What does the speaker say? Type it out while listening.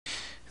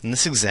In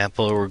this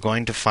example, we're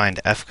going to find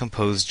f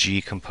compose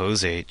g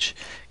compose h,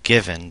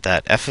 given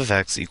that f of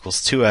x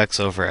equals 2x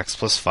over x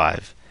plus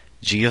 5,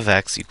 g of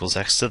x equals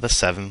x to the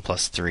 7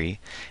 plus 3,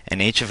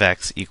 and h of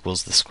x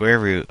equals the square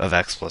root of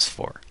x plus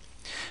 4.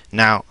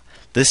 Now,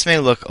 this may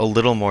look a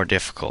little more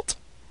difficult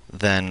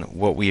than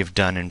what we have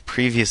done in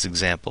previous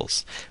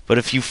examples, but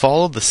if you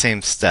follow the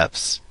same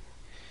steps,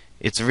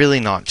 it's really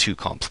not too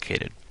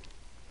complicated.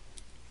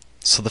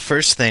 So the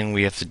first thing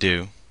we have to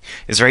do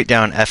is write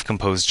down f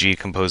compose g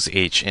compose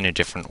h in a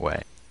different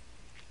way.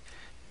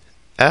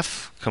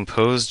 F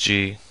compose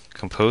g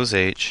compose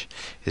h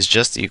is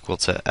just equal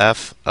to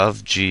f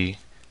of g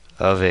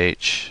of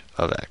h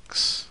of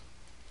x.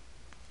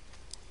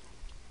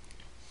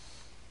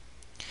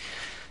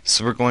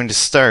 So we're going to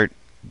start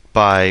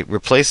by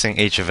replacing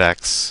h of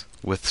x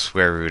with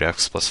square root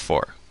x plus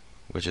 4,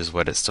 which is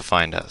what it's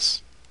defined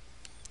as.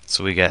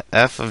 So we get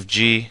f of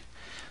g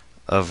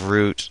of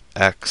root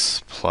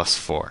x plus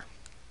 4.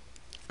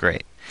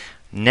 Great.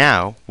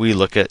 Now we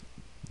look at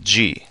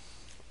g.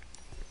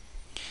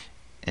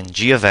 And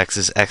g of x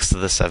is x to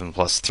the 7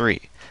 plus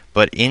 3.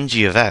 But in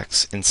g of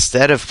x,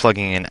 instead of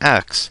plugging in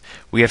x,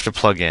 we have to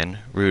plug in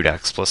root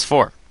x plus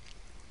 4.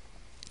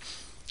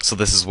 So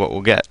this is what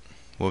we'll get.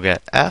 We'll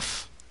get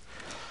f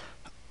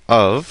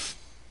of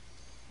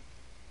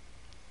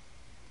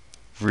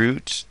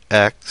root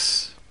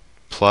x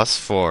plus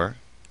 4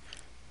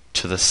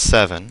 to the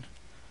 7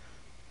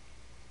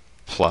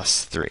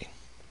 plus 3.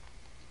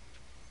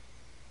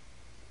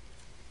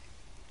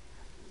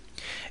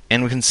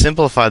 And we can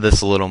simplify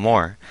this a little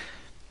more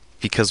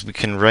because we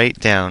can write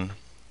down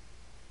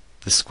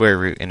the square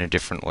root in a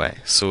different way.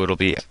 So it'll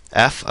be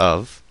f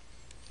of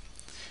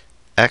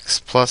x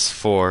plus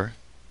 4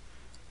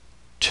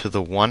 to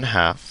the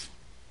 1/2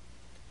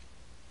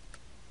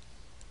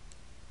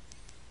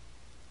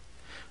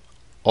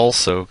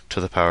 also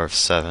to the power of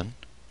 7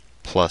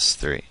 plus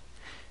 3.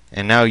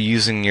 And now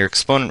using your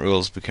exponent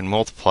rules, we can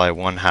multiply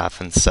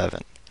 1/2 and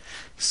 7.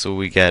 So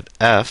we get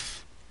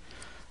f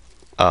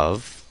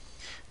of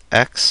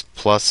x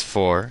plus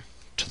 4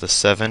 to the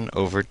 7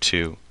 over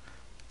 2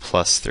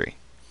 plus 3.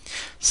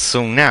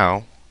 So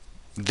now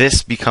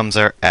this becomes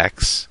our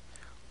x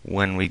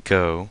when we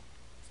go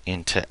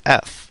into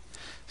f.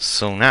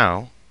 So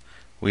now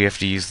we have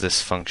to use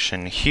this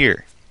function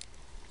here.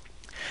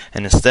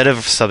 And instead of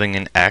subbing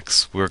in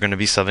x, we're going to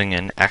be subbing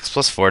in x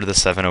plus 4 to the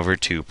 7 over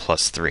 2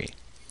 plus 3.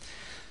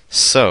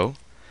 So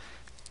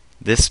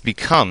this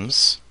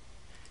becomes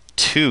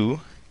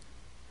 2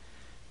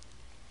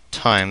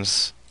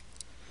 times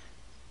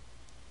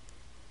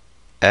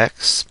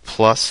x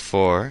plus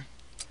 4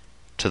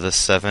 to the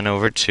 7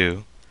 over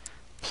 2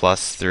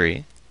 plus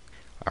 3,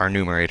 our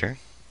numerator,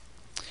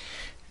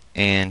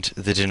 and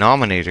the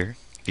denominator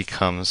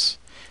becomes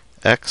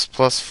x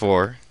plus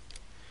 4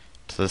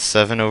 to the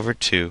 7 over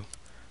 2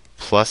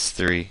 plus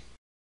 3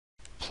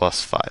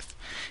 plus 5.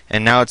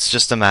 And now it's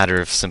just a matter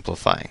of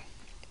simplifying.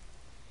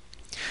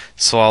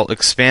 So I'll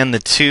expand the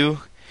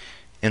 2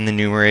 in the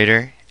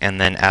numerator and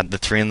then add the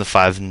 3 and the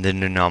 5 in the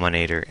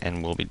denominator,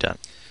 and we'll be done.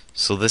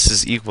 So this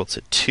is equal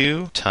to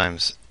 2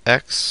 times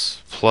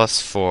x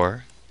plus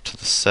 4 to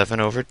the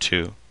 7 over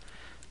 2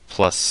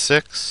 plus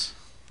 6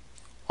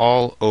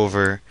 all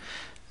over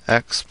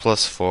x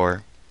plus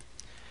 4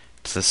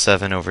 to the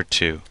 7 over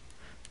 2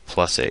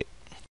 plus 8.